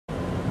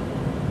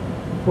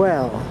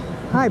Well,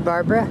 hi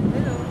Barbara.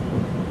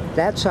 Hello.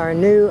 That's our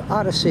new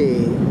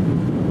Odyssey.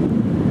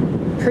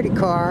 Pretty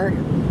car.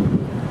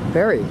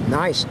 Very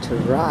nice to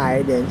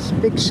ride. It's a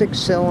big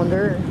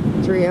 6-cylinder,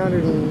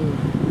 300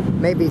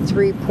 and maybe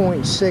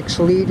 3.6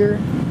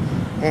 liter,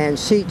 and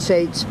seats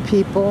 8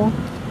 people.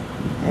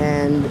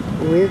 And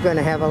we're going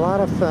to have a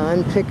lot of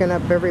fun picking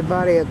up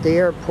everybody at the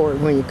airport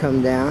when you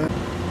come down.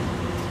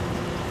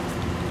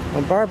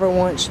 Well, Barbara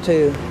wants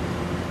to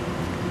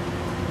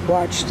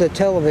watch the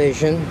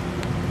television.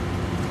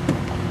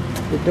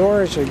 The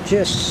doors are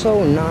just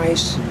so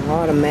nice,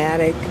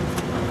 automatic.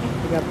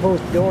 We got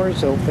both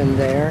doors open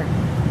there.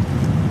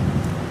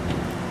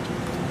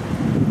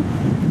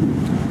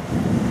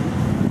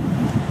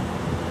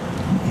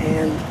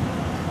 And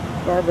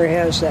Barbara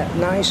has that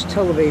nice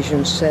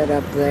television set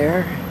up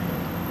there.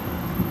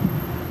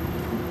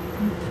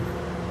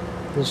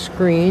 The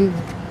screen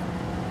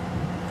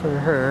for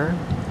her.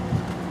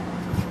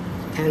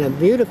 And a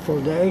beautiful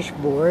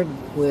dashboard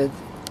with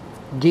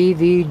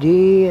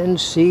DVD and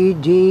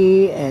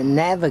CD and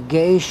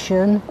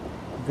navigation.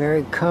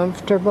 Very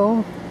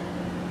comfortable.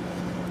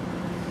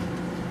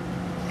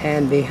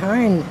 And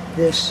behind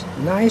this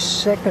nice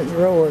second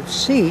row of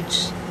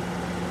seats,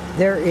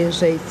 there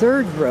is a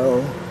third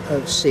row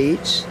of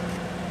seats.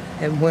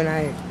 And when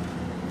I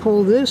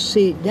pull this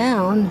seat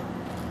down,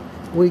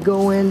 we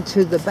go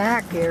into the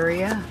back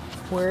area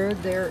where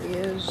there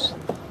is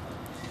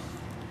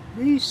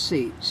these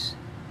seats.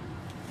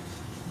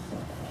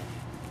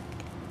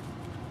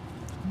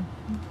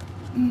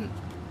 And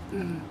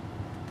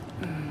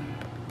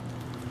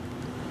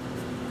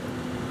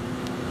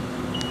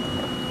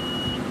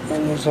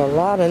there's a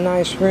lot of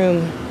nice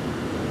room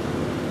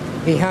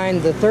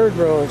behind the third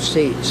row of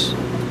seats.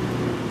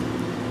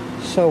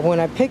 So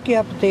when I pick you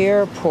up at the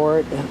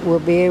airport, we'll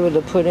be able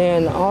to put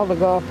in all the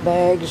golf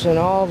bags and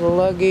all the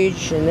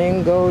luggage and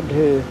then go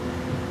to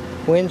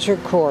Windsor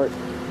Court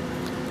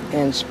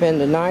and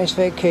spend a nice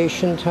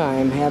vacation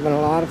time having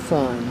a lot of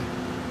fun.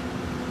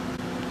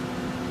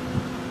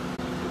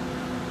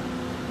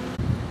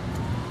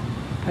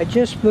 I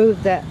just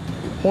moved that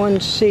one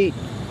seat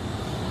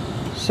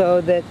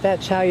so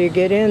that's how you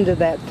get into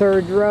that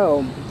third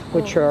row,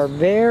 which are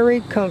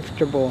very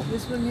comfortable.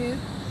 This one here?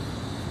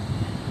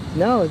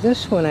 No,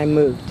 this one I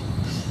moved.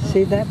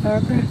 See that,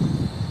 Barbara?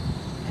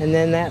 And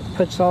then that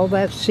puts all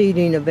that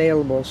seating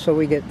available. So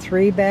we get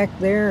 3 back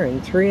there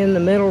and 3 in the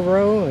middle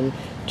row and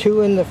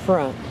 2 in the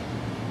front.